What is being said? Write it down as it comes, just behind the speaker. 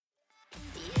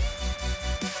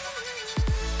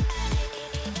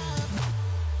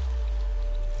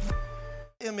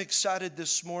am excited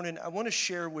this morning. I want to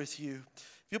share with you.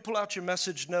 If you pull out your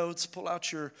message notes, pull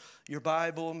out your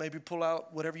Bible, maybe pull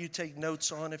out whatever you take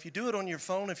notes on. If you do it on your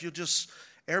phone, if you just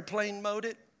airplane mode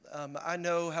it, I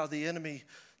know how the enemy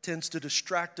tends to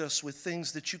distract us with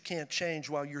things that you can't change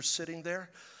while you're sitting there.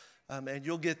 And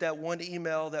you'll get that one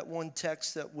email, that one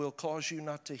text that will cause you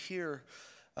not to hear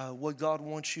what God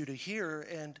wants you to hear.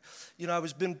 And, you know, I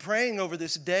was been praying over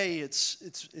this day.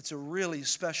 It's a really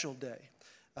special day.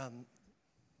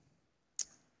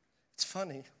 It's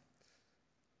funny.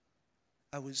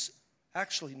 I was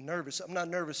actually nervous. I'm not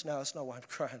nervous now. That's not why I'm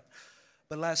crying.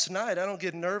 But last night, I don't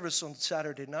get nervous on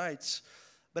Saturday nights.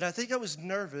 But I think I was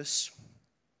nervous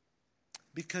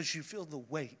because you feel the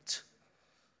weight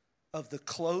of the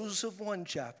close of one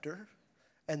chapter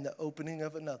and the opening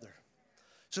of another.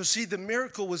 So see, the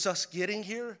miracle was us getting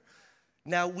here.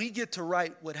 Now we get to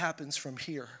write what happens from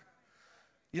here.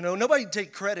 You know, nobody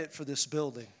take credit for this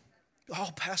building. Oh,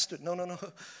 pastor, no.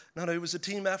 It was a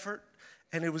team effort,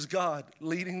 and it was God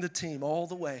leading the team all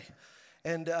the way.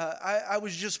 And I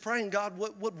was just praying, God,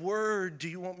 what word do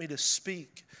you want me to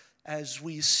speak as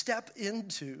we step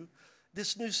into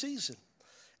this new season?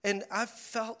 And I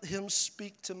felt him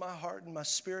speak to my heart and my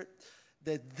spirit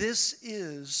that this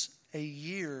is a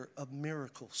year of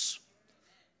miracles.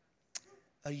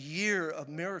 A year of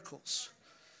miracles.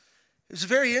 It was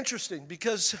very interesting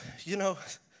because, you know,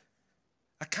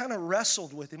 I kind of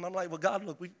wrestled with him. I'm like, well, God,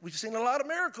 look, we've seen a lot of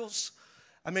miracles.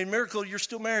 I mean, miracle, you're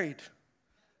still married.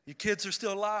 Your kids are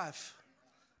still alive.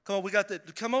 Come on, we got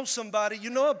that. Come on, somebody.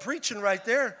 You know I'm preaching right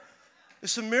there.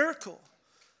 It's a miracle.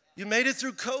 You made it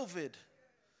through COVID.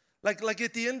 Like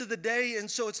at the end of the day, and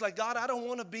so it's like, God, I don't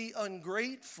want to be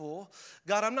ungrateful.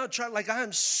 God, I'm not trying, like I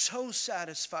am so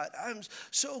satisfied. I'm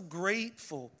so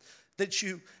grateful that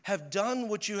you have done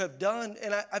what you have done.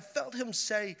 And I felt him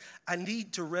say, I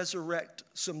need to resurrect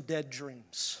some dead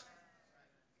dreams,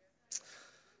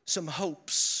 some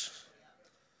hopes,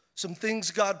 some things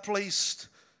God placed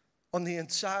on the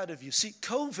inside of you. See,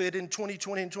 COVID in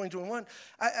 2020 and 2021,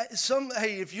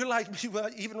 hey, if you're like me,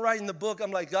 even writing the book,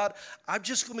 I'm like, God, I'm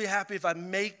just going to be happy if I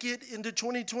make it into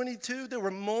 2022. There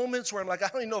were moments where I'm like, I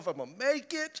don't even know if I'm going to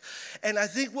make it. And I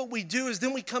think what we do is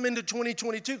then we come into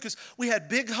 2022 because we had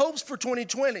big hopes for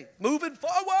 2020. Moving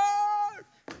forward.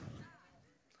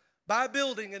 Buy a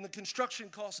building and the construction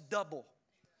costs double.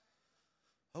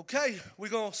 Okay, we're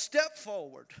going to step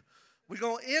forward. We're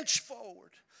going to inch forward.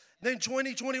 Then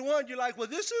 2021, you're like, well,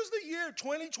 this is the year.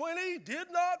 2020 did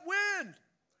not win.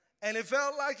 And it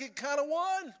felt like it kind of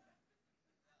won.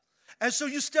 And so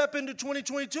you step into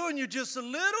 2022 and you're just a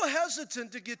little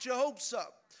hesitant to get your hopes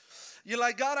up. You're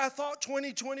like, God, I thought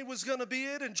 2020 was going to be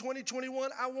it. In 2021,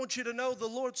 I want you to know the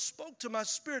Lord spoke to my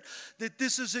spirit that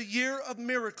this is a year of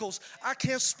miracles. I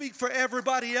can't speak for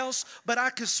everybody else, but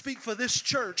I can speak for this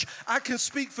church. I can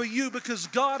speak for you because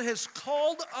God has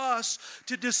called us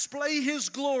to display his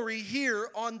glory here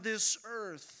on this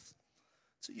earth.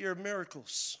 It's a year of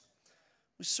miracles.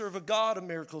 We serve a God of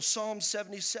miracles. Psalm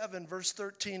 77, verse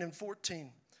 13 and 14.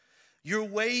 Your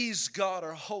ways, God,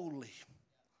 are holy.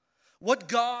 What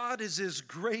God is as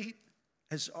great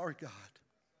as our God?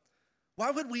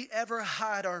 Why would we ever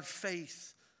hide our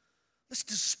faith? Let's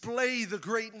display the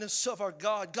greatness of our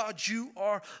God. God, you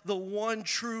are the one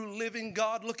true living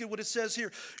God. Look at what it says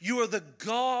here. You are the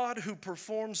God who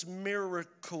performs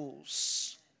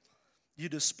miracles. You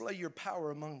display your power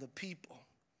among the people.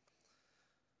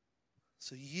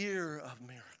 It's a year of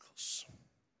miracles.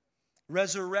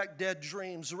 Resurrect dead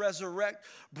dreams, resurrect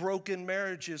broken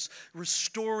marriages,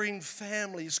 restoring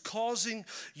families, causing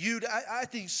you to, I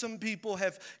think some people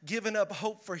have given up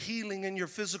hope for healing in your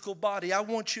physical body. I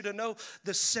want you to know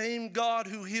the same God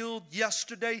who healed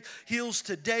yesterday heals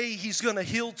today. He's going to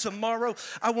heal tomorrow.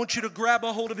 I want you to grab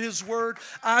a hold of his word.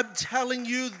 I'm telling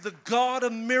you, the God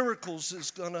of miracles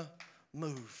is going to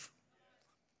move.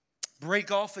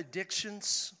 Break off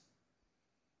addictions.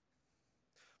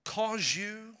 Cause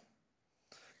you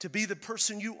to be the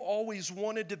person you always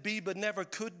wanted to be but never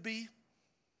could be?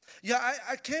 Yeah,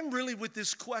 I came really with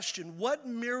this question. What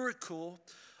miracle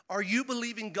are you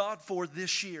believing God for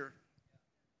this year?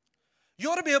 You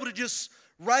ought to be able to just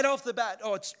right off the bat,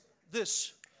 oh, it's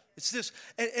this. It's this.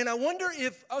 And I wonder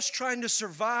if us trying to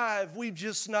survive, we've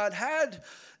just not had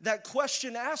that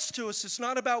question asked to us. It's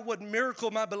not about what miracle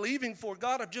am I believing for.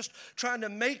 God, I'm just trying to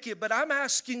make it. But I'm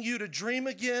asking you to dream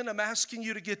again. I'm asking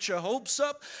you to get your hopes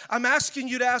up. I'm asking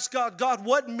you to ask God, God,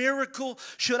 what miracle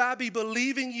should I be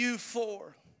believing you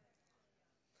for?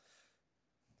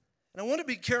 And I want to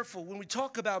be careful when we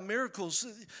talk about miracles.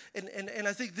 And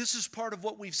I think this is part of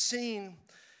what we've seen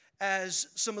as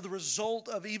some of the result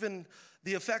of even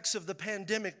the effects of the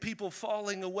pandemic, people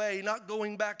falling away, not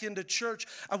going back into church.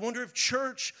 I wonder if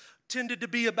church tended to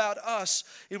be about us.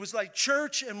 It was like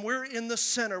church and we're in the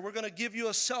center. We're going to give you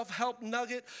a self-help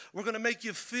nugget. We're going to make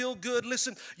you feel good.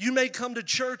 Listen, you may come to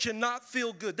church and not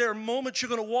feel good. There are moments you're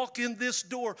going to walk in this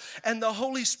door and the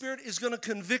Holy Spirit is going to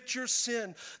convict your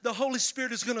sin. The Holy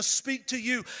Spirit is going to speak to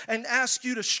you and ask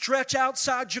you to stretch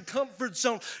outside your comfort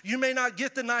zone. You may not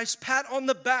get the nice pat on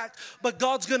the back, but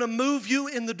God's going to move you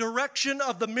in the direction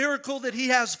of the miracle that He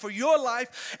has for your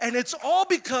life. And it's all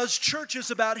because church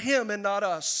is about Him and not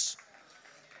us.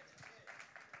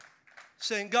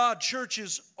 Saying, God, church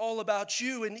is all about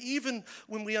you. And even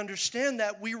when we understand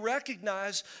that, we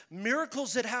recognize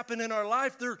miracles that happen in our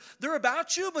life, they're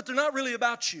about you, but they're not really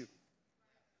about you.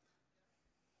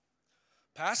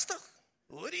 Pastor,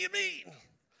 what do you mean?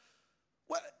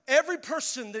 Well, every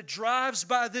person that drives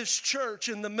by this church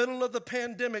in the middle of the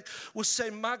pandemic will say,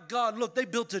 my God, look, they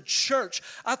built a church.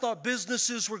 I thought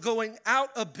businesses were going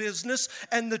out of business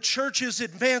and the church is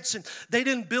advancing. They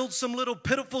didn't build some little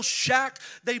pitiful shack.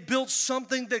 They built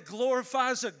something that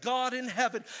glorifies a God in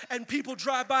heaven. And people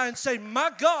drive by and say,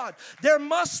 my God, there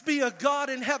must be a God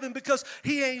in heaven because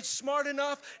He ain't smart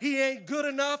enough, He ain't good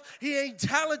enough, He ain't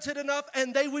talented enough,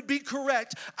 and they would be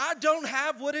correct. I don't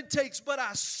have what it takes, but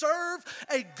I serve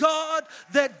a God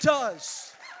that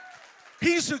does.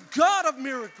 He's a God of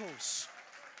miracles.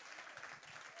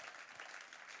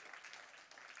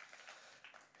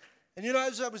 And you know,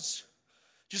 as I was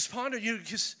just pondering,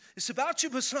 it's about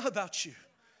you, but it's not about you.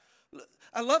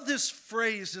 I love this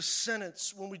phrase, this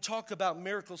sentence, when we talk about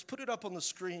miracles. Put it up on the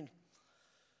screen.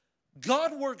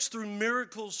 God works through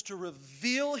miracles to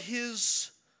reveal His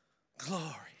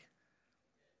glory.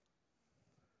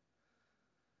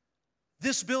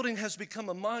 This building has become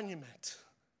a monument.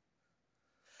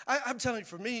 I'm telling you,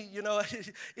 for me, you know,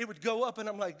 it would go up and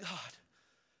I'm like, God,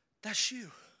 that's you.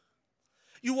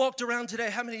 You walked around today,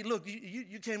 how many, look,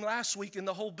 you came last week and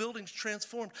the whole building's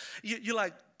transformed. You're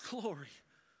like, glory.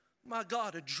 My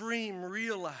God, a dream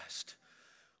realized.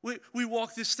 We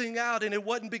walked this thing out and it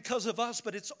wasn't because of us,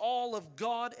 but it's all of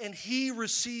God and He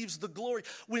receives the glory.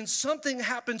 When something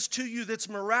happens to you that's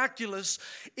miraculous,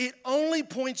 it only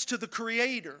points to the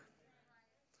Creator.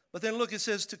 But then look, it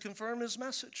says to confirm His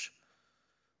message.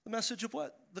 The message of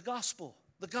what? The gospel.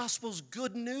 The gospel's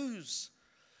good news.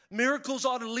 Miracles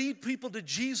ought to lead people to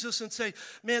Jesus and say,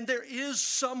 man, there is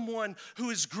someone who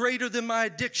is greater than my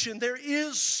addiction. There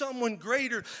is someone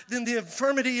greater than the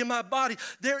infirmity in my body.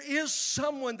 There is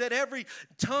someone that every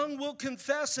tongue will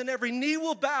confess and every knee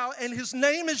will bow, and His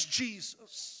name is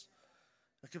Jesus.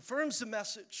 It confirms the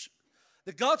message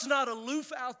that God's not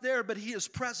aloof out there, but He is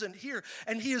present here,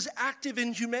 and He is active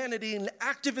in humanity and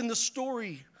active in the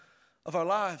story of our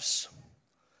lives.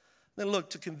 Then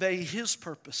look, to convey His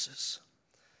purposes,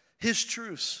 His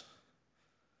truths.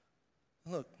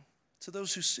 Look, to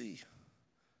those who see,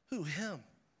 who? Him.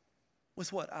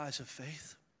 With what? Eyes of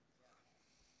faith.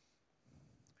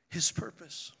 His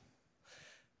purpose.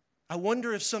 I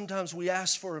wonder if sometimes we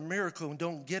ask for a miracle and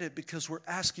don't get it because we're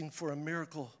asking for a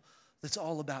miracle that's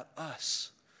all about us.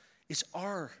 It's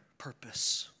our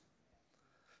purpose.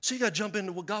 So you got to jump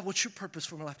into, well, God, what's your purpose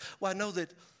for my life? Well, I know that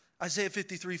Isaiah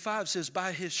 53:5 says,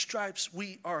 by His stripes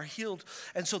we are healed.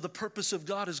 And so the purpose of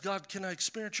God is, God, can I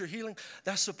experience your healing?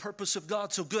 That's the purpose of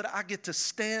God. So good, I get to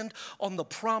stand on the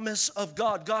promise of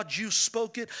God. God, you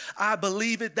spoke it. I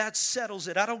believe it. That settles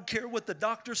it. I don't care what the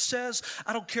doctor says.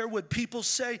 I don't care what people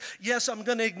say. Yes, I'm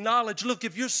going to acknowledge, look,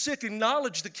 if you're sick,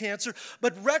 acknowledge the cancer,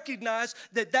 but recognize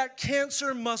that that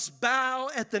cancer must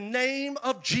bow at the name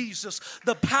of Jesus.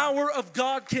 The power of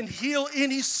God can heal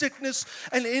any sickness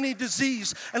and any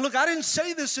disease. And look, I didn't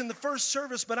say this in the first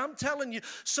service, but I'm telling you,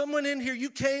 someone in here, you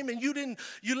came and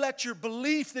you let your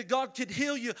belief that God could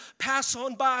heal you pass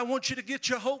on by. I want you to get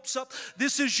your hopes up.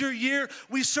 This is your year.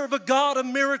 We serve a God of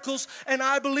miracles, and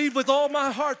I believe with all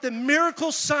my heart that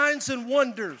miracles, signs, and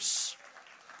wonders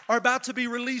are about to be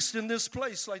released in this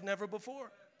place like never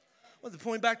before. Well, they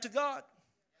point back to God,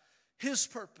 His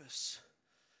purpose,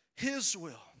 His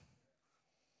will.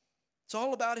 It's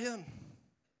all about Him.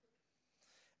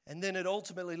 And then it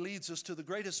ultimately leads us to the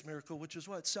greatest miracle, which is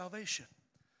what? Salvation.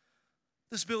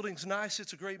 This building's nice.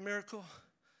 It's a great miracle.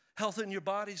 Health in your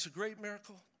body is a great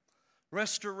miracle.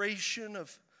 Restoration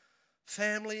of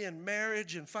family and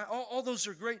marriage and all those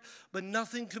are great, but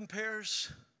nothing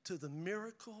compares to the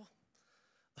miracle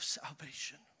of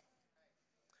salvation.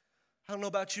 I don't know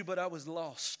about you, but I was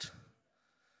lost.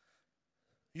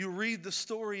 You read the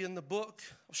story in the book.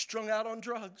 I was strung out on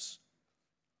drugs.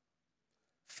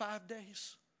 5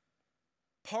 days.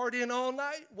 Partying all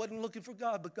night. Wasn't looking for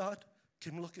God, but God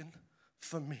came looking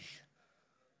for me.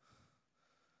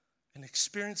 and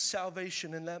experienced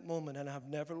salvation in that moment, and I've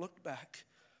never looked back.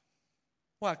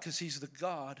 Why? Because He's the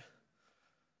God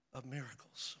of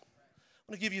miracles.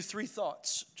 I'm going to give you 3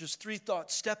 thoughts, just 3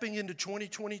 thoughts, stepping into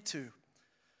 2022.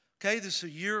 Okay, this is a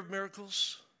year of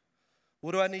miracles.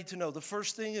 What do I need to know? The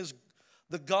first thing is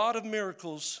the God of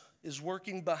miracles is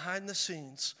working behind the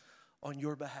scenes on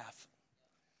your behalf.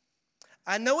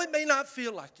 I know it may not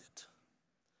feel like it.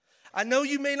 I know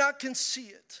you may not can see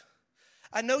it.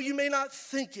 I know you may not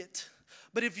think it.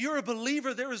 But if you're a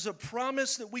believer, there is a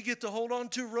promise that we get to hold on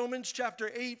to. Romans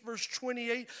chapter 8, verse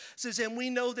 28 says, and we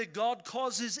know that God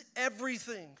causes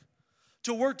everything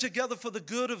to work together for the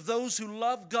good of those who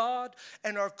love God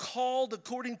and are called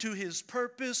according to His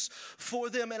purpose for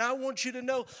them. And I want you to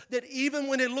know that even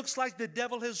when it looks like the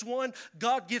devil has won,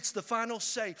 God gets the final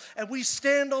say. And we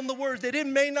stand on the word that it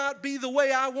may not be the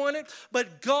way I want it,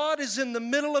 but God is in the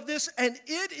middle of this and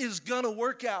it is going to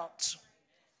work out.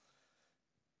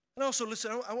 And also,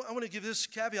 listen, I want to give this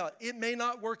caveat. It may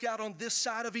not work out on this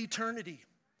side of eternity.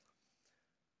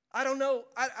 I don't know.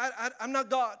 I'm not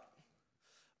God.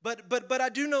 But I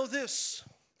do know this.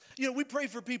 You know, we pray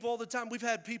for people all the time. We've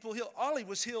had people healed. Ollie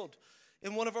was healed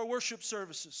in one of our worship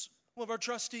services. One of our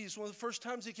trustees, one of the first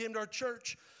times he came to our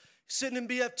church, sitting in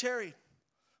B.F. Terry.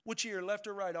 Which ear, left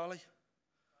or right, Ollie?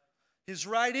 His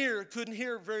right ear, couldn't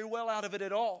hear very well out of it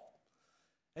at all.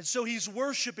 And so he's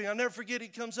worshiping. I'll never forget, he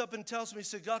comes up and tells me, he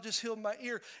said, God just healed my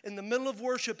ear. In the middle of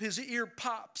worship, his ear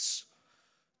pops.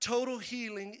 Total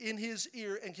healing in his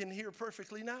ear and can hear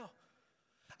perfectly now.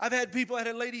 I've had people, I had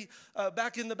a lady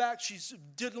back in the back, she's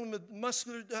dealing with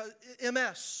muscular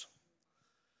MS.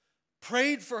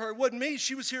 Prayed for her. It wasn't me.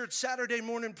 She was here at Saturday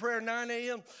morning prayer, 9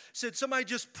 a.m. Said somebody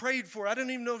just prayed for her. I didn't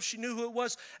even know if she knew who it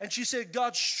was. And she said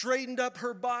God straightened up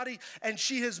her body and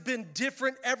she has been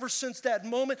different ever since that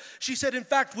moment. She said, in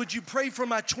fact, would you pray for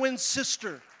my twin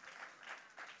sister?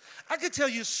 I could tell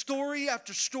you story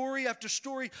after story after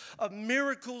story of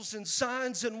miracles and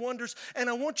signs and wonders. And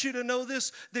I want you to know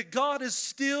this, that God is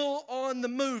still on the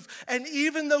move. And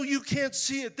even though you can't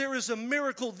see it, there is a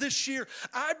miracle this year.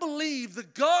 I believe the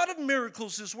God of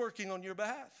miracles is working on your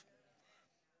behalf.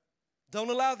 Don't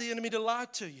allow the enemy to lie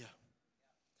to you.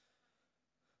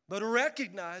 But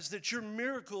recognize that your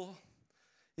miracle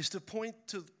is to point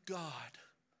to God.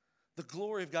 The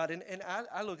glory of God. And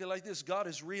I look at it like this. God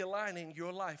is realigning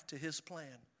your life to His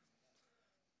plan.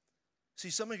 See,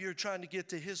 some of you are trying to get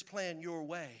to His plan your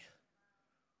way.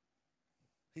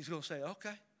 He's going to say,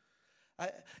 okay.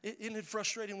 Isn't it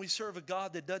frustrating we serve a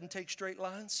God that doesn't take straight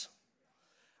lines?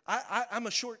 I'm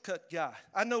a shortcut guy.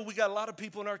 I know we got a lot of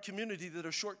people in our community that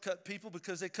are shortcut people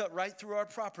because they cut right through our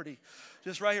property.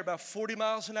 Just right here, about 40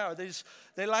 miles an hour.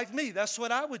 They like me. That's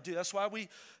what I would do. That's why we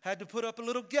had to put up a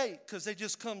little gate, because they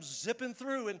just come zipping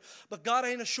through. But God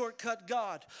ain't a shortcut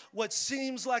God. What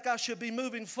seems like I should be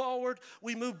moving forward,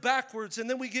 we move backwards. And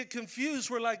then we get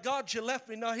confused. We're like, God, you left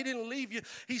me. No, He didn't leave you.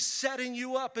 He's setting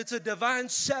you up. It's a divine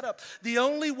setup. The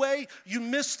only way you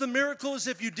miss the miracle is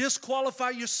if you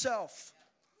disqualify yourself.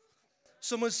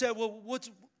 Someone said, well,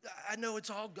 I know it's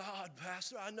all God,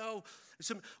 Pastor. I know.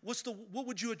 What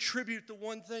would you attribute the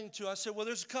one thing to? I said, well,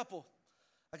 there's a couple.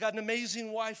 I got an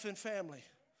amazing wife and family.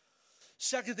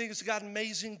 Second thing is I got an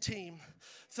amazing team.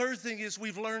 Third thing is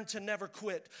we've learned to never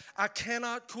quit. I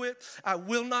cannot quit. I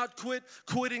will not quit.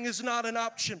 Quitting is not an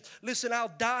option. Listen,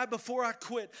 I'll die before I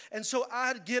quit. And so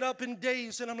I'd get up in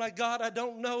days and I'm like, God, I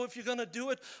don't know if you're going to do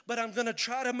it, but I'm going to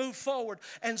try to move forward.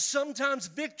 And sometimes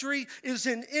victory is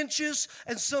in inches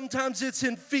and sometimes it's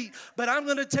in feet. But I'm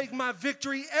going to take my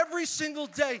victory every single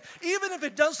day, even if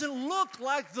it doesn't look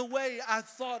like the way I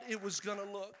thought it was going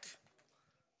to look.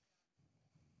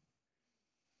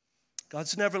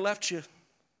 God's never left you.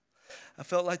 I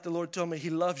felt like the Lord told me He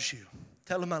loves you.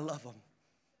 Tell Him I love Him.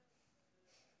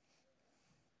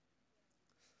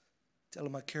 Tell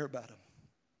Him I care about Him.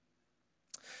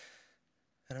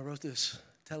 And I wrote this.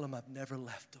 Tell Him I've never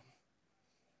left Him.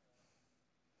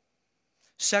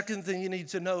 Second thing you need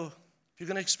to know, if you're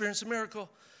going to experience a miracle,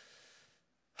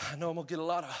 I know I'm going to get a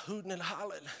lot of hooting and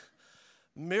hollering.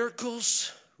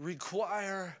 Miracles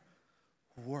require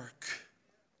work.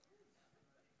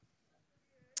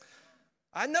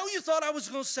 I know you thought I was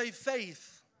going to say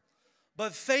faith,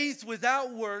 but faith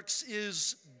without works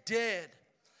is dead.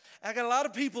 I got a lot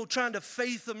of people trying to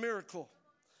faith a miracle.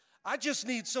 I just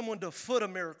need someone to foot a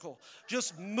miracle.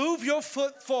 Just move your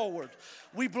foot forward.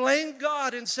 We blame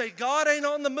God and say, God ain't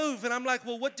on the move. And I'm like,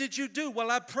 well, what did you do? Well,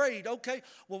 I prayed. Okay,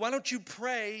 well, why don't you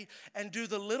pray and do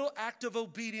the little act of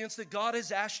obedience that God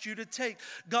has asked you to take?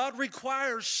 God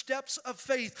requires steps of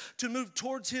faith to move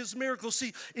towards his miracle.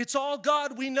 See, it's all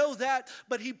God, we know that,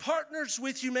 but he partners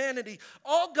with humanity.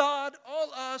 All God,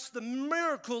 all us, the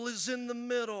miracle is in the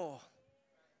middle.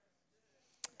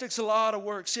 Takes a lot of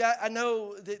work. See, I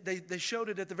know that they showed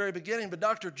it at the very beginning, but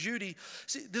Dr. Judy,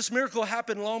 see, this miracle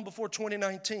happened long before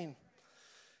 2019.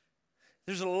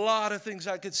 There's a lot of things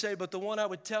I could say, but the one I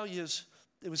would tell you is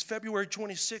it was February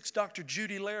 26th, Dr.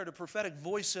 Judy Laird, a prophetic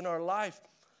voice in our life,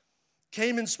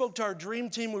 came and spoke to our dream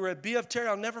team. We were at BF Terry.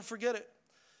 I'll never forget it.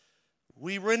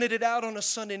 We rented it out on a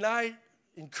Sunday night,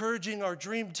 encouraging our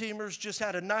dream teamers, just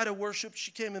had a night of worship.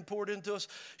 She came and poured into us.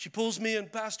 She pulls me and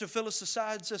Pastor Phyllis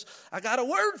aside and says, I got a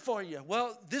word for you.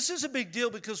 Well, this is a big deal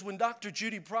because when Dr.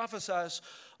 Judy prophesies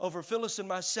over Phyllis and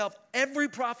myself, every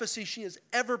prophecy she has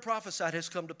ever prophesied has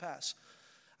come to pass.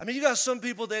 I mean, you got some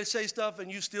people, they say stuff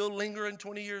and you still lingering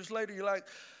 20 years later. You're like,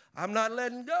 I'm not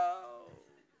letting go.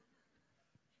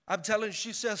 I'm telling you,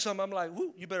 she says something, I'm like,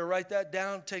 whoo, you better write that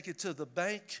down, take it to the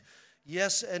bank.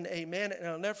 Yes and amen. And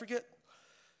I'll never forget.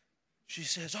 She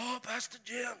says, oh, Pastor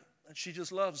Jim. And she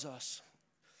just loves us.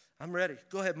 I'm ready.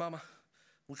 Go ahead, Mama.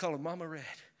 We call her Mama Red.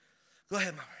 Go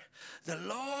ahead, Mama Red. The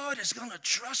Lord is going to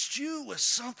trust you with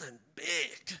something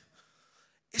big.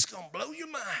 It's going to blow your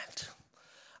mind.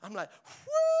 I'm like,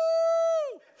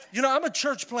 whoo. You know, I'm a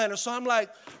church planner, so I'm like,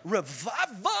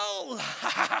 revival.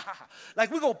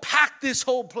 Like, we're going to pack this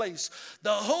whole place,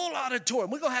 the whole auditorium.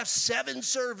 We're going to have 7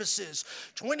 services,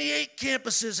 28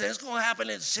 campuses, and it's going to happen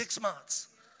in 6 months.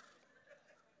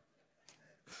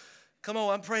 Come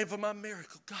on, I'm praying for my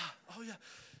miracle. God, oh yeah.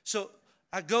 So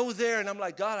I go there and I'm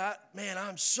like, God,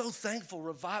 I'm so thankful,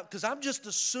 revival, because I'm just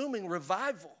assuming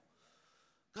revival.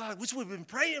 God, which we've been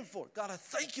praying for. God, I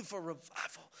thank you for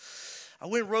revival. I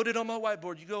went and wrote it on my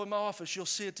whiteboard. You go in my office, you'll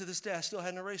see it to this day. I still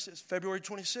hadn't erased it. It's February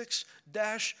 26,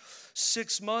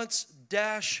 6 months,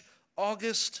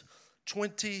 August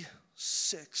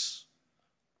 26.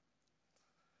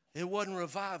 It wasn't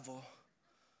revival.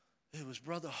 It was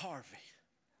Brother Harvey.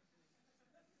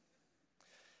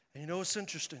 And you know what's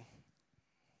interesting?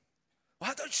 Well,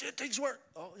 I thought you said things work.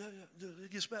 Oh, yeah, it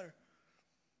gets better.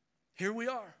 Here we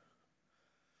are.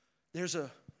 There's a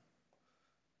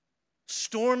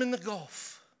storm in the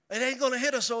Gulf. It ain't going to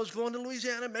hit us, so it's going to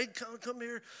Louisiana. May come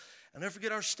here. I'll never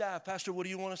forget our staff. Pastor, what do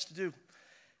you want us to do?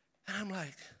 And I'm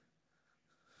like,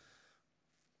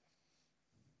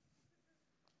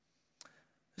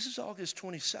 this is August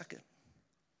 22nd,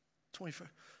 21st.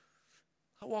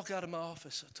 I walk out of my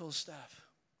office. I told the staff,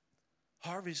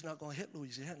 Harvey's not going to hit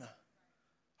Louisiana.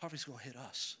 Harvey's going to hit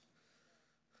us.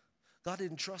 God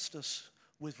didn't trust us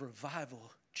with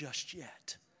revival just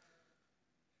yet.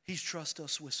 He's trusted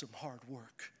us with some hard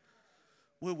work.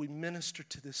 Will we minister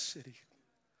to this city?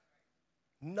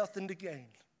 Nothing to gain.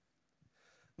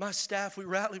 My staff, we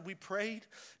rallied, we prayed.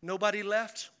 Nobody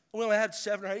left. We only had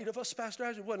 7 or 8 of us, Pastor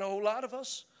Isaac. It wasn't a whole lot of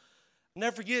us. I'll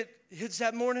never forget, it hits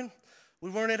that morning. We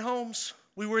weren't at homes.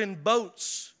 We were in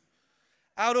boats.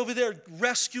 Out over there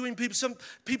rescuing people. Some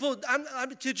people, I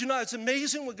kid you not, it's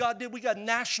amazing what God did. We got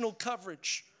national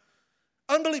coverage.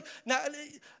 Unbelievable. Now,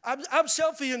 I'm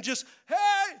selfie and just, hey,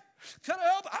 can I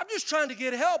help? I'm just trying to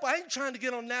get help. I ain't trying to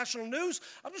get on national news.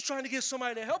 I'm just trying to get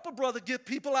somebody to help a brother get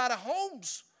people out of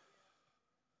homes.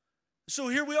 So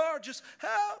here we are, just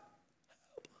help.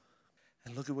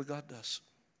 And look at what God does.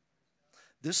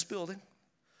 This building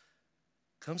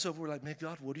comes over, we're like, man,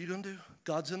 God, what are you going to do?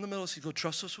 God's in the middle. He goes,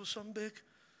 trust us with something big.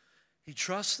 He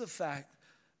trusts the fact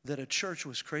that a church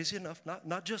was crazy enough,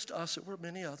 not just us, there were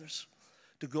many others,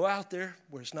 to go out there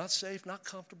where it's not safe, not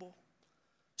comfortable,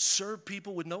 serve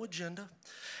people with no agenda.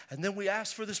 And then we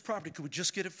asked for this property. Could we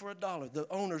just get it for $1? The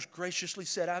owners graciously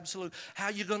said, absolutely. How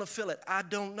are you going to fill it? I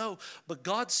don't know. But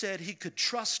God said he could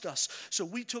trust us. So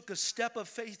we took a step of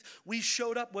faith. We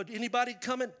showed up. Would anybody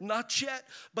coming? Not yet.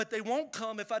 But they won't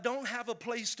come if I don't have a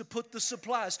place to put the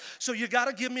supplies. So you got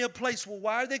to give me a place. Well,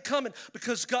 why are they coming?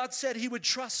 Because God said he would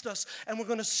trust us. And we're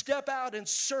going to step out and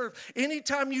serve.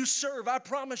 Anytime you serve, I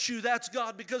promise you that's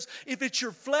God. Because if it's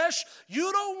your flesh,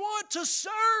 you don't want to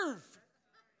serve.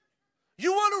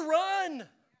 You want to run.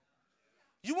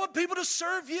 You want people to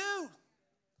serve you.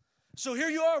 So here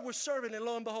you are, we're serving, and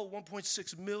lo and behold,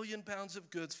 1.6 million pounds of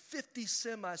goods, 50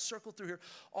 semis circled through here,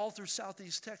 all through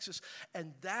southeast Texas.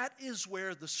 And that is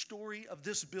where the story of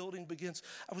this building begins.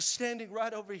 I was standing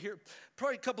right over here,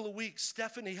 probably a couple of weeks.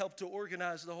 Stephanie helped to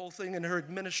organize the whole thing in her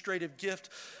administrative gift.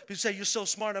 People say, you're so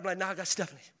smart. I'm like, nah, I got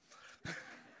Stephanie.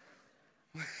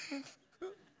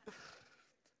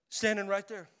 Standing right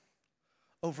there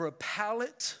over a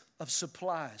pallet of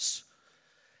supplies.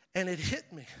 And it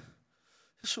hit me.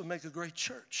 This would make a great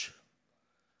church.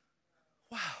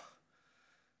 Wow.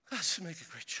 This would make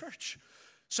a great church.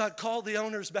 So I called the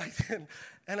owners back then,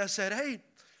 and I said, hey,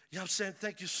 I'm saying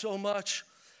thank you so much.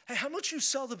 Hey, how much you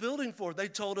sell the building for? They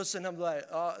told us, and I'm like,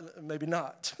 maybe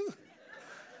not.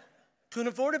 Couldn't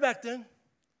afford it back then.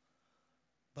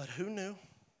 But who knew?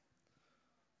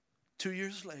 2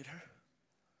 years later,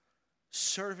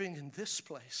 serving in this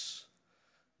place,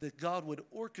 that God would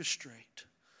orchestrate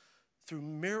through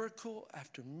miracle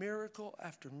after miracle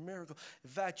after miracle. In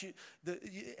fact,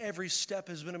 every step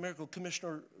has been a miracle.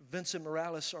 Commissioner Vincent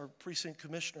Morales, our precinct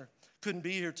commissioner, couldn't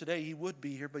be here today. He would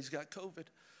be here, but he's got COVID.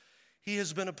 He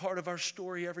has been a part of our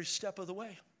story every step of the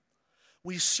way.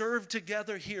 We served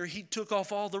together here. He took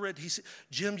off all the red. He said,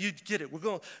 Jim, you get it.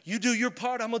 You do your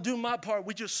part, I'm going to do my part.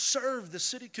 We just served the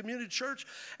City Community Church.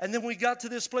 And then we got to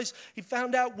this place. He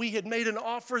found out we had made an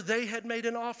offer. They had made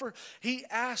an offer. He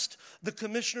asked the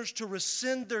commissioners to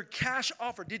rescind their cash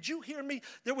offer. Did you hear me?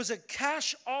 There was a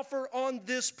cash offer on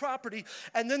this property.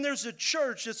 And then there's a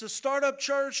church. It's a startup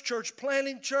church, church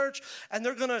planting church. And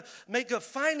they're going to make a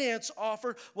finance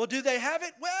offer. Well, do they have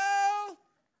it? Well,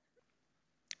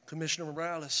 Commissioner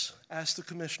Morales asked the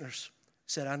commissioners,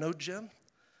 said, I know Jim,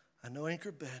 I know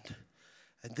Anchor Bend,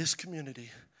 and this community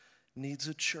needs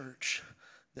a church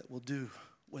that will do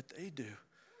what they do.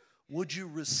 Would you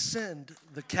rescind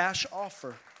the cash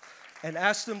offer and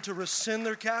ask them to rescind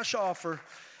their cash offer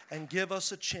and give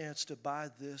us a chance to buy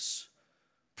this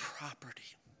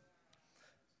property?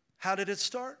 How did it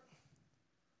start?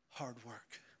 Hard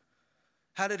work.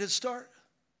 How did it start?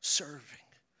 Serving.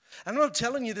 I'm not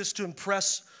telling you this to be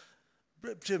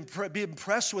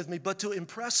impressed with me, but to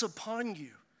impress upon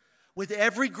you with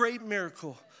every great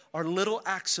miracle are little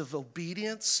acts of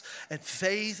obedience and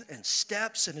faith and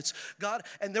steps, and it's God.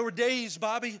 And there were days,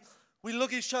 Bobby, we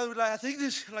look at each other like, I think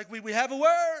this, like we have a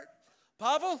word.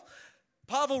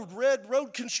 Pavel read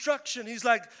road construction. He's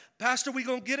like, Pastor, we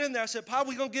gonna get in there. I said, Pavel,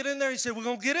 we gonna get in there? He said, we're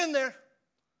gonna get in there.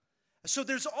 So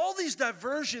there's all these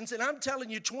diversions, and I'm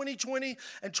telling you, 2020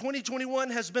 and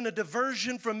 2021 has been a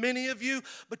diversion for many of you,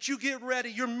 but you get ready.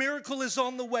 Your miracle is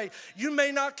on the way. You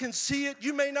may not can see it,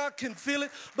 you may not can feel it,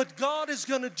 but God is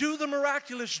going to do the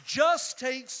miraculous. Just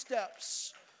take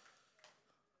steps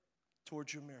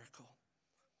towards your miracle.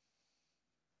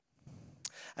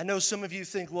 I know some of you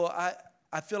think, well,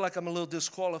 I feel like I'm a little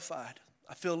disqualified.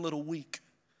 I feel a little weak.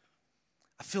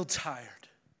 I feel tired.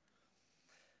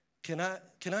 Can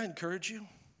I encourage you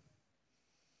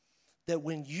that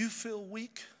when you feel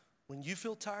weak, when you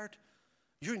feel tired,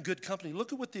 you're in good company.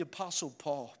 Look at what the Apostle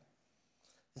Paul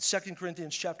in 2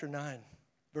 Corinthians chapter 9,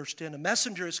 verse 10. A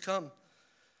messenger has come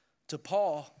to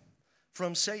Paul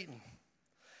from Satan,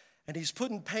 and he's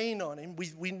putting pain on him.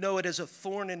 We know it as a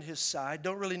thorn in his side.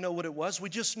 Don't really know what it was. We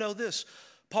just know this.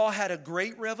 Paul had a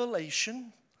great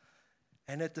revelation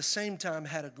and at the same time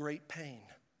had a great pain.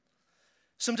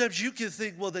 Sometimes you can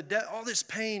think, well, all this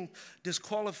pain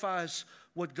disqualifies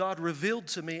what God revealed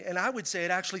to me, and I would say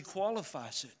it actually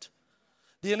qualifies it.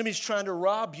 The enemy's trying to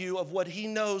rob you of what he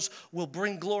knows will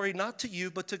bring glory not to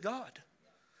you, but to God.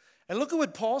 And look at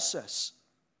what Paul says.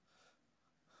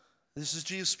 This is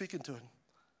Jesus speaking to him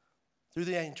through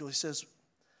the angel. He says,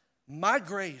 my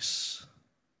grace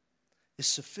is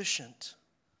sufficient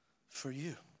for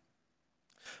you.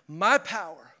 My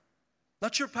power,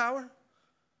 not your power,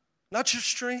 not your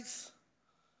strength,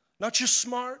 not your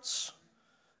smarts.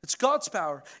 It's God's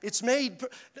power. It's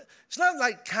not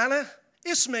like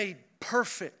it's made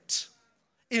perfect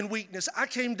in weakness. I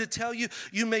came to tell you,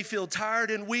 you may feel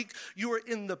tired and weak. You are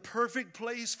in the perfect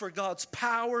place for God's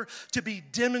power to be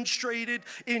demonstrated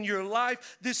in your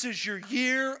life. This is your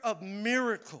year of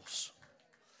miracles.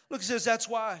 Look, it says, that's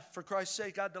why, for Christ's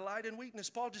sake, I delight in weakness.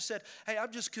 Paul just said, hey,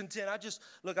 I'm just content.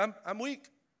 I'm weak.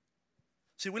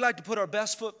 See, we like to put our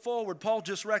best foot forward. Paul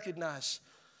just recognized,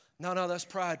 no, that's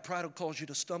pride. Pride will cause you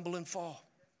to stumble and fall.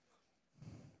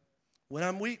 When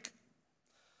I'm weak,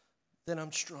 then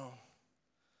I'm strong.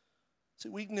 See,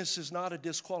 weakness is not a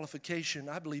disqualification.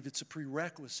 I believe it's a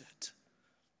prerequisite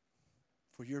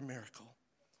for your miracle.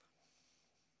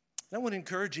 And I want to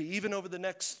encourage you, even over the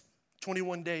next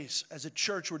 21 days, as a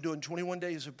church, we're doing 21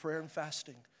 days of prayer and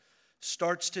fasting.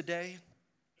 Starts today.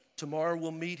 Tomorrow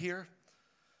we'll meet here.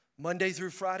 Monday through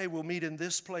Friday, we'll meet in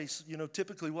this place. You know,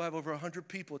 typically we'll have over 100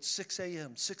 people at 6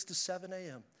 a.m., 6 to 7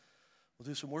 a.m. We'll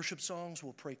do some worship songs.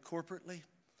 We'll pray corporately.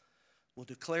 We'll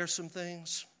declare some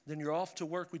things. Then you're off to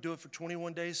work. We do it for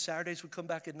 21 days. Saturdays we come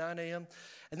back at 9 a.m.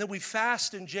 And then we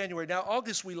fast in January. Now,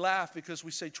 August we laugh because we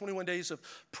say 21 days of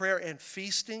prayer and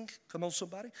feasting. Come on,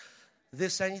 somebody.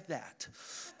 This ain't that.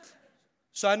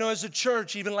 So I know as a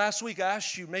church, even last week I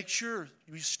asked you, make sure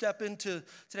you step into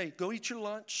today. Go eat your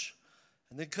lunch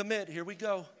and then commit. Here we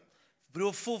go. Do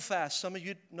a full fast. Some of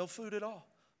you, no food at all.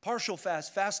 Partial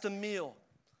fast. Fast a meal.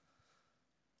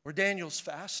 Or Daniel's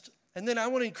fast. And then I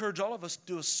want to encourage all of us to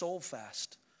do a soul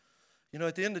fast. You know,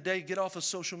 at the end of the day, get off of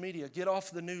social media, get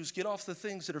off the news, get off the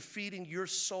things that are feeding your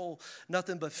soul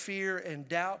nothing but fear and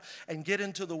doubt, and get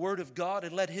into the Word of God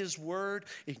and let His Word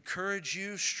encourage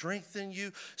you, strengthen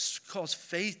you, cause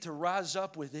faith to rise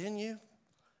up within you.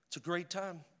 It's a great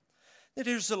time. And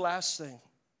here's the last thing.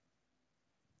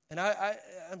 And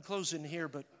I'm closing here,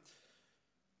 but I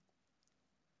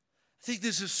think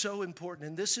this is so important,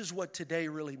 and this is what today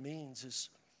really means, is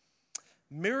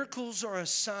miracles are a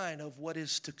sign of what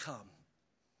is to come.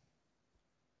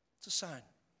 It's a sign.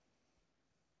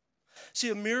 See,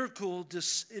 a miracle,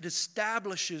 it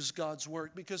establishes God's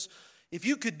work, because if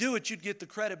you could do it, you'd get the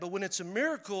credit. But when it's a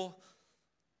miracle,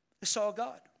 it's all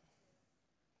God.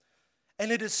 And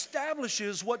it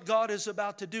establishes what God is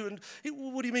about to do. And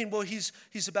what do you mean? Well, he's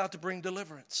about to bring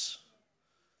deliverance.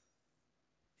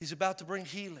 He's about to bring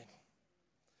healing.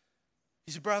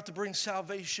 He's about to bring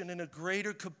salvation in a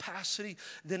greater capacity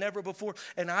than ever before.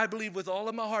 And I believe with all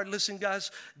of my heart, listen guys,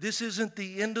 this isn't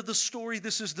the end of the story.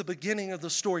 This is the beginning of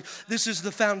the story. This is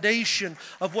the foundation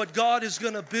of what God is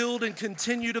going to build and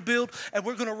continue to build. And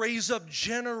we're going to raise up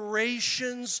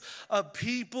generations of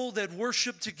people that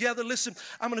worship together. Listen,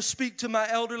 I'm going to speak to my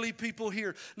elderly people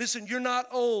here. Listen, you're not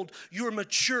old, you're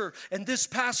mature. And this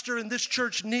pastor in this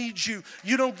church needs you.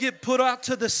 You don't get put out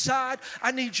to the side.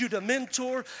 I need you to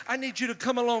mentor. I need you to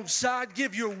come alongside,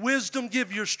 give your wisdom,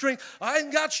 give your strength. I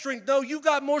ain't got strength. No, you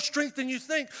got more strength than you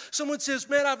think. Someone says,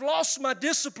 man, I've lost my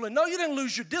discipline. No, you didn't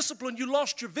lose your discipline. You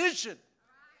lost your vision.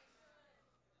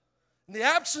 In the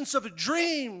absence of a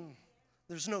dream,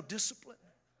 there's no discipline.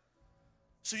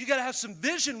 So you got to have some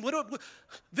vision.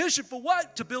 Vision for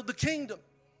what? To build the kingdom.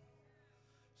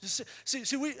 See,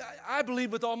 I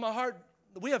believe with all my heart,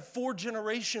 we have 4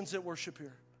 generations that worship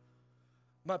here.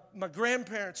 My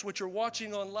grandparents, which are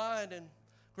watching online, and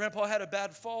Grandpa had a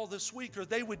bad fall this week, or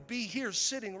they would be here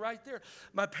sitting right there.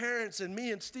 My parents and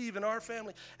me and Steve and our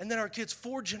family, and then our kids,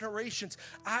 4 generations.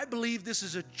 I believe this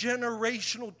is a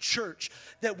generational church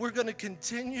that we're going to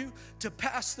continue to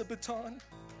pass the baton.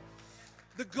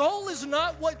 The goal is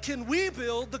not what can we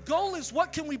build. The goal is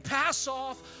what can we pass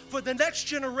off for the next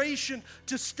generation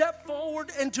to step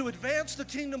forward and to advance the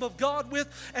kingdom of God with.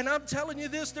 And I'm telling you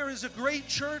this, there is a great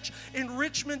church in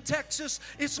Richmond, Texas.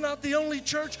 It's not the only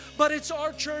church, but it's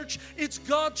our church. It's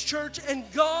God's church, and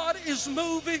God is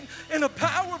moving in a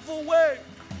powerful way.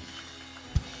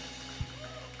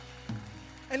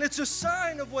 And it's a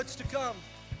sign of what's to come.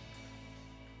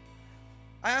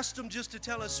 I asked them just to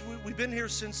tell us, we've been here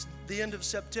since the end of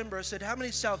September. I said, how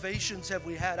many salvations have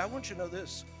we had? I want you to know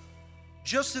this.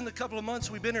 Just in the couple of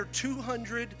months we've been here,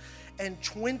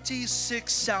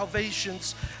 226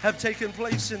 salvations have taken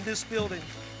place in this building.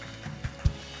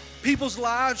 People's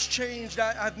lives changed.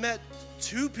 I've met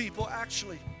 2 people,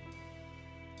 actually.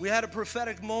 We had a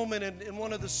prophetic moment in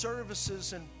one of the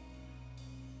services, and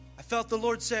I felt the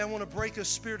Lord say, I want to break a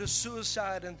spirit of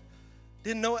suicide. And I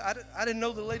didn't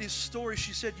know the lady's story.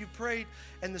 She said, you prayed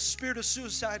and the spirit of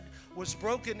suicide was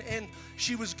broken, and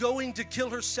she was going to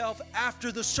kill herself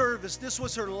after the service. This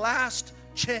was her last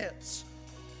chance.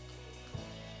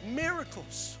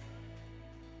 Miracles.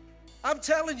 I'm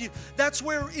telling you, that's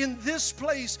where in this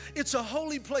place, it's a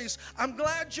holy place. I'm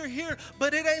glad you're here,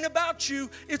 but it ain't about you.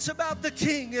 It's about the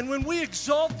King. And when we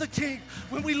exalt the King,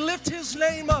 when we lift His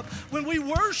name up, when we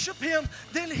worship Him,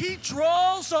 then He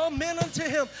draws all men unto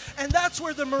Him. And that's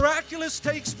where the miraculous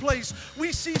takes place.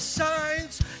 We see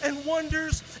signs and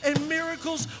wonders and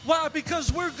miracles. Why?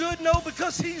 Because we're good? No,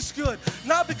 because He's good.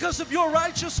 Not because of your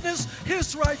righteousness,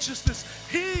 His righteousness.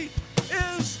 He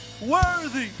is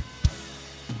worthy.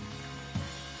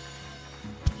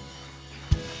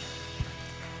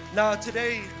 Now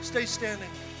today, stay standing.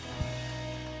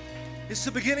 It's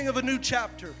the beginning of a new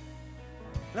chapter.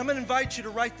 And I'm going to invite you to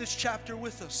write this chapter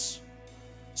with us.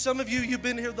 Some of you, you've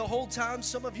been here the whole time.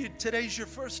 Some of you, today's your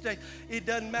first day. It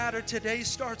doesn't matter. Today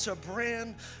starts a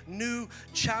brand new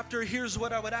chapter. Here's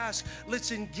what I would ask.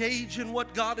 Let's engage in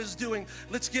what God is doing.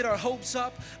 Let's get our hopes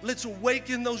up. Let's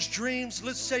awaken those dreams.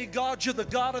 Let's say, God, you're the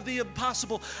God of the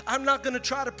impossible. I'm not going to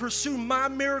try to pursue my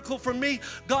miracle for me.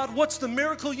 God, what's the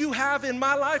miracle you have in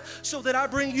my life so that I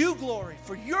bring you glory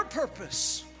for your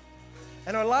purpose?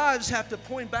 And our lives have to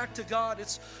point back to God.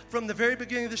 It's from the very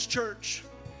beginning of this church.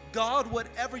 God,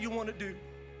 whatever you want to do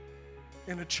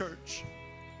in a church,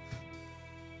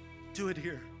 do it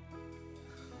here.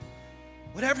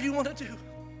 Whatever you want to do.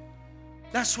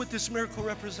 That's what this miracle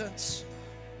represents.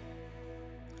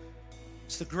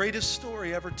 It's the greatest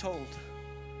story ever told.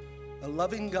 A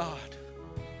loving God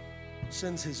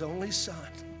sends his only son,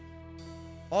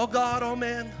 all God, all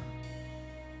man,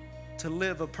 to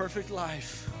live a perfect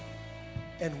life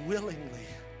and willingly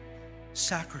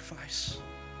sacrifice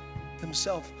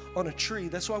himself on a tree.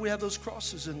 That's why we have those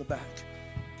crosses in the back.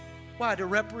 Why? To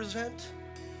represent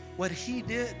what he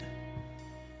did.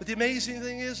 But the amazing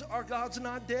thing is, our God's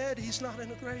not dead. He's not in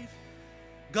the grave.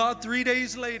 God, 3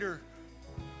 days later,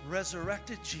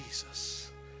 resurrected Jesus.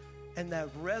 And that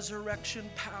resurrection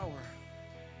power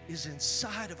is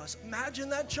inside of us. Imagine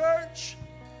that, church.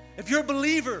 If you're a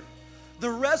believer, the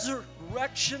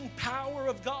resurrection power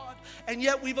of God, and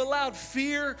yet we've allowed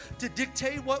fear to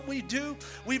dictate what we do.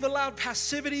 We've allowed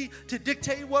passivity to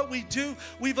dictate what we do.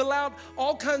 We've allowed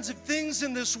all kinds of things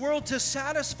in this world to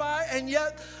satisfy, and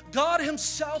yet God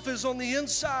himself is on the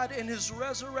inside, and his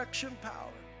resurrection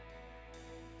power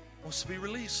wants to be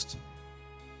released.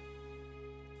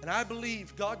 And I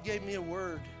believe God gave me a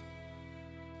word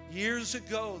years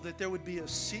ago that there would be a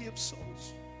sea of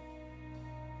souls.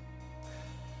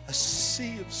 A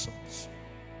sea of souls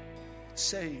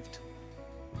saved.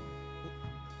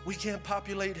 We can't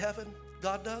populate heaven,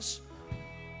 God does,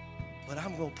 but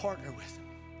I'm going to partner with him.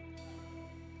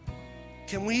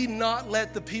 Can we not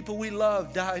let the people we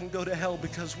love die and go to hell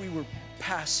because we were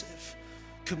passive,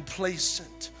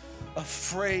 complacent,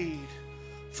 afraid,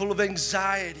 full of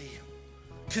anxiety,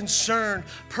 concern,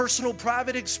 personal,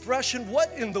 private expression?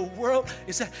 What in the world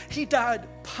is that? He died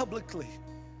publicly.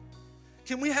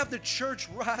 Can we have the church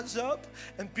rise up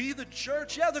and be the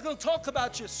church? Yeah, they're going to talk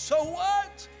about you. So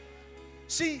what?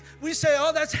 See, we say,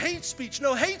 oh, that's hate speech.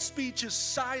 No, hate speech is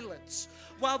silence.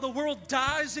 While the world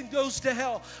dies and goes to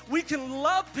hell, we can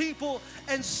love people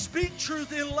and speak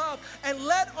truth in love and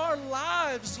let our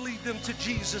lives lead them to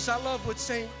Jesus. I love what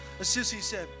St. Assisi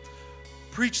said.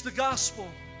 Preach the gospel,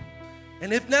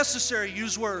 and if necessary,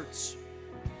 use words.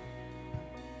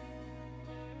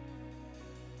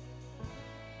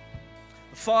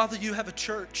 Father, you have a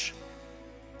church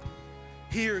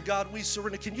here. God, we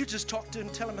surrender. Can you just talk to him?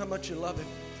 Tell him how much you love him.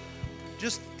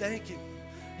 Just thank him.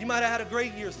 You might have had a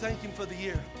great year. Thank him for the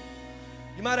year.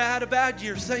 You might have had a bad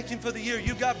year. Thank him for the year.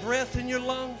 You got breath in your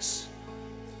lungs.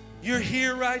 You're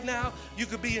here right now. You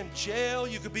could be in jail.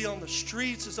 You could be on the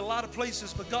streets. There's a lot of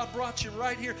places, but God brought you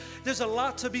right here. There's a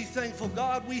lot to be thankful.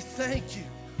 God, we thank you.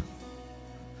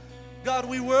 God,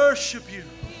 we worship you.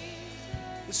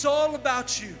 It's all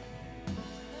about you.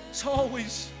 It's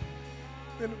always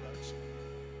been about you.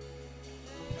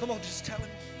 Come on, just tell him.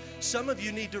 Some of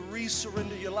you need to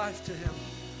re-surrender your life to him.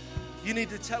 You need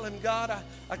to tell him, God,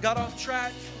 I got off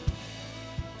track.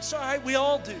 It's all right, we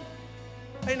all do.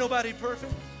 Ain't nobody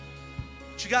perfect.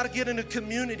 But you got to get in a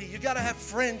community. You got to have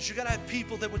friends. You got to have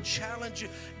people that would challenge you.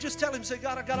 Just tell him, say,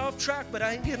 God, I got off track, but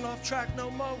I ain't getting off track no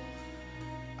more.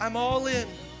 I'm all in.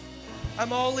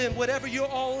 I'm all in. Whatever your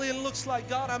all in looks like,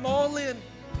 God, I'm all in.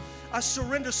 I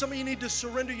surrender. Some of you need to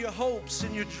surrender your hopes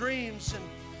and your dreams. And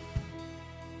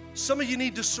some of you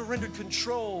need to surrender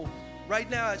control. Right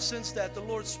now, I sense that the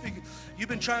Lord's speaking. You've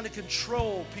been trying to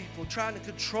control people, trying to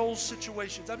control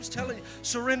situations. I'm just telling you,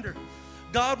 surrender.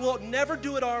 God will never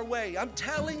do it our way. I'm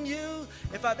telling you,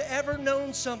 if I've ever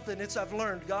known something, I've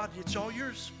learned, God, it's all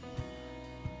yours.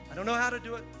 I don't know how to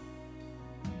do it.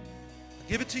 I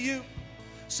give it to you.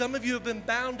 Some of you have been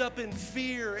bound up in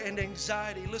fear and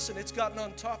anxiety. Listen, it's gotten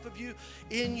on top of you,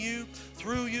 in you,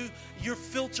 through you. Your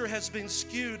filter has been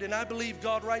skewed, and I believe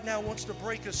God right now wants to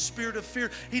break a spirit of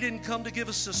fear. He didn't come to give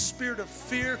us a spirit of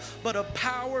fear, but of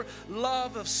power,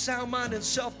 love, of sound mind, and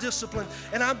self-discipline.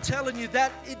 And I'm telling you,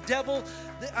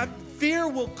 fear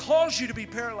will cause you to be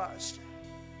paralyzed.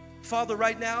 Father,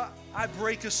 right now, I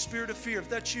break a spirit of fear. If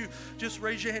that's you, just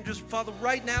raise your hand. Father,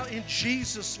 right now, in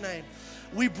Jesus' name,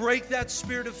 we break that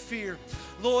spirit of fear.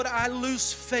 Lord, I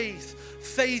lose faith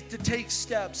to take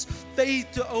steps,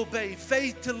 faith to obey,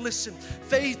 faith to listen,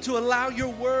 faith to allow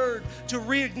your word to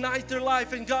reignite their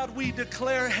life. And God, we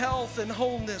declare health and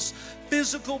wholeness,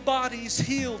 physical bodies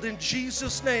healed in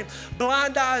Jesus' name,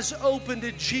 blind eyes opened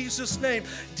in Jesus' name,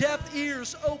 deaf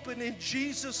ears open in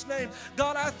Jesus' name.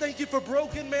 God, I thank you for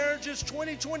broken marriages.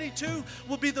 2022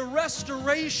 will be the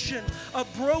restoration of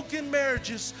broken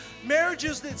marriages,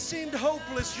 marriages that seemed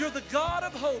hopeless. You're the God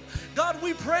of hope. God,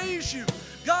 we praise you.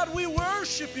 God, we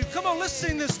worship you. Come on, let's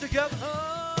sing this together.